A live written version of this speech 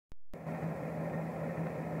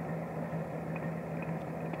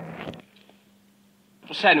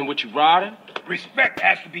What's happening with you, Ryder? Respect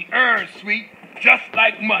has to be earned, sweet, just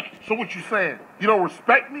like money. So what you saying? You don't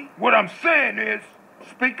respect me? What I'm saying is,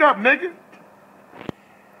 Speak up, nigga.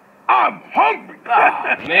 I'm hungry.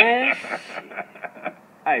 Man.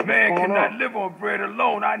 Hey, Man cannot live on bread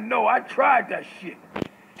alone. I know. I tried that shit.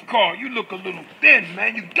 Carl, you look a little thin,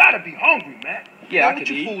 man. You gotta be hungry, man. Yeah, What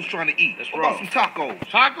you fools trying to eat? That's What about some tacos?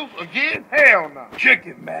 Tacos again? Hell no.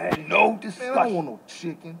 Chicken, man. No discussion. Man, I don't want no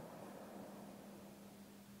chicken.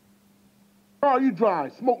 Carl, you dry.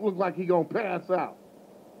 Smoke look like he gonna pass out.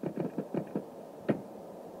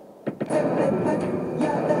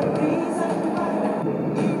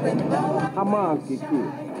 Our moms get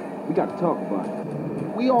killed. We gotta talk about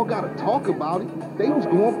it. We all gotta talk about it. They was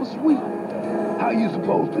going for sweet. How you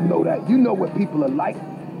supposed to know that? You know what people are like.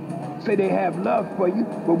 Say they have love for you,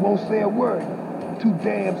 but won't say a word. Too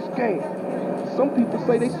damn scared. Some people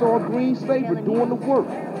say they saw a green Sabre doing the work,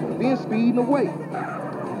 then speeding away.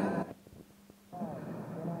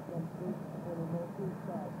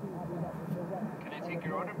 Can I take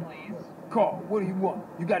your order, please? Carl, what do you want?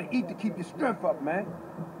 You gotta eat to keep your strength up, man.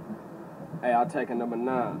 Hey, I'll take a number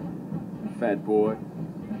 9, fat boy.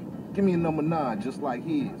 Give me a number 9, just like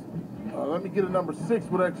his. Let me get a number 6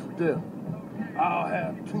 with extra dip. I'll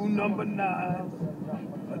have 2 number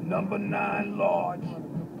 9s, a number 9 large,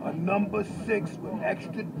 a number 6 with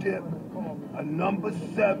extra dip, a number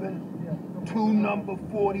 7, 2 number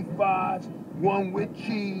 45s, 1 with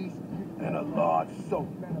cheese, and a large soda.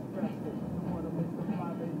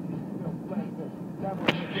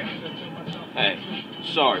 Hey,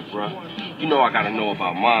 sorry, bro. You know I gotta know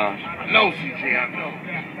about mine. I know, CJ, I know.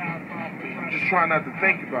 I'm just trying not to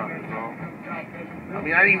think about it, bro. I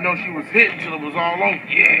mean, I didn't even know she was hit until it was all over.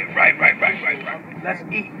 Yeah, right. Let's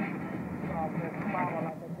eat.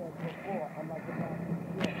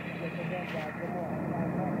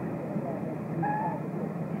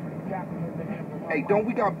 Hey, don't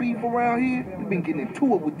we got beef around here? We've been getting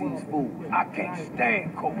into it with these fools. I can't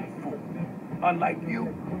stand cold food. Unlike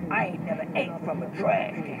you, I ain't never ate from a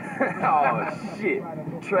trash can. Oh, shit.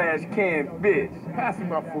 Trash can bitch. Pass me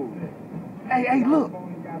my food. Hey, look.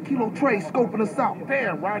 Kilo Trey scoping us out.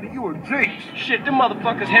 Damn, Ryder, you a jinx. Shit, them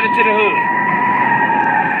motherfuckers headed to the hood.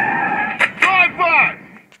 Drive-by!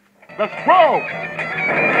 Let's roll!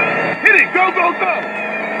 Hit it, go!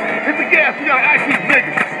 Hit the gas, we gotta act these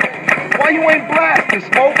niggas. Why you ain't blasting,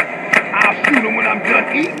 Smoke? I'll shoot him when I'm done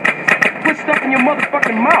eating. Quit stuffing your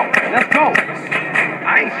motherfucking mouth. Let's go.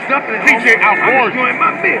 I ain't stuffing it. DJ I'm outdoors. enjoying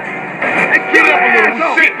my meal. Hey, Get up a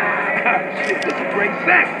little shit. Shit, this is a great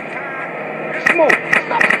sack. Smoke,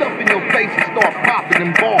 stop stuffing your face and start popping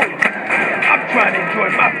them balls. I'm trying to enjoy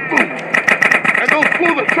my food. And those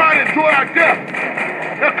fools are trying to enjoy our death.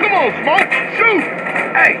 Now come on, Smoke, shoot!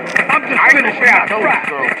 Hey, I'm just finishing my fry.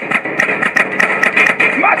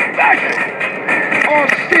 My special. Oh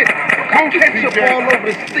shit, ketchup all over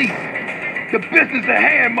the seat. The business at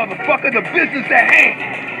hand, motherfucker, the business at hand.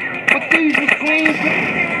 But these was clean.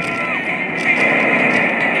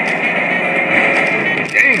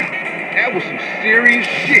 Damn. That was some serious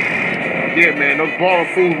shit. Yeah, man, those baller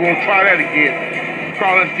fools won't try that again.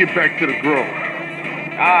 Carl, let's get back to the grove.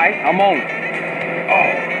 Alright, I'm on it.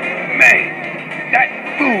 Oh, man, that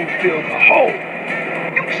food fills a hole.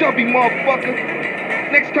 You chubby motherfucker.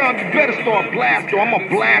 Next time you better start blasting or I'm gonna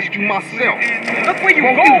blast you myself. Look where you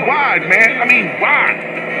Won't going. be wide, man. I mean, wide.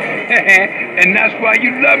 And that's why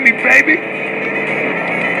you love me, baby.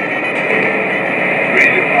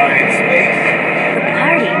 Ready to fly in space? The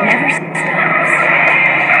party never stops.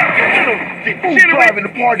 Who's driving the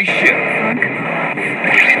party ship?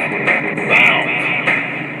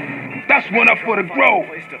 That's one up for the grove.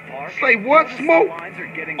 Say what, Smoke?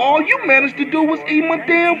 All you managed to do was eat my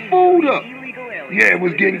damn food up. Yeah, it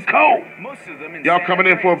was getting cold. Y'all coming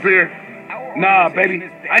in for a beer? Nah, baby,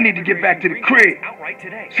 I need to get back to the crib.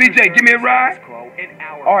 CJ, give me a ride.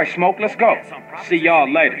 Alright, Smoke, let's go. See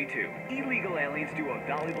y'all later. Illegal aliens do a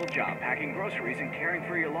valuable job packing groceries and caring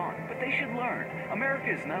for your lawn, but they should learn, America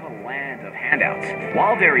is not a land of handouts.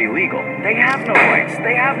 While they're illegal, they have no rights,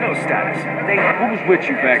 they have no status. Who was with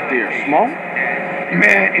you back there, Smoke?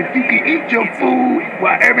 Man, if you can eat your food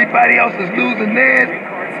while everybody else is losing theirs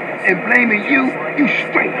and blaming you, you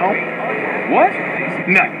straight, homie. What?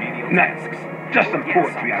 Nothing. Just some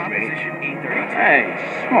poetry I read. Hey,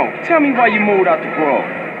 Smoke, tell me why you moved out the grove.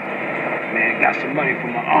 Man, got some money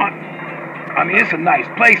from my aunt. I mean, it's a nice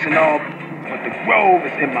place and all, but the grove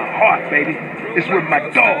is in my heart, baby. It's where my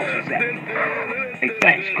dogs is at. Hey,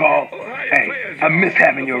 thanks, Carl. Hey, I miss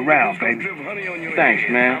having you around, baby. Thanks,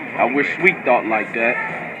 man. I wish Sweet thought like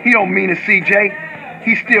that. He don't mean it, CJ.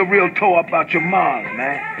 He's still real tore up about your mom,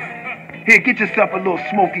 man. Here, get yourself a little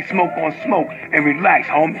smoky smoke on smoke and relax,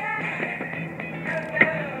 homie.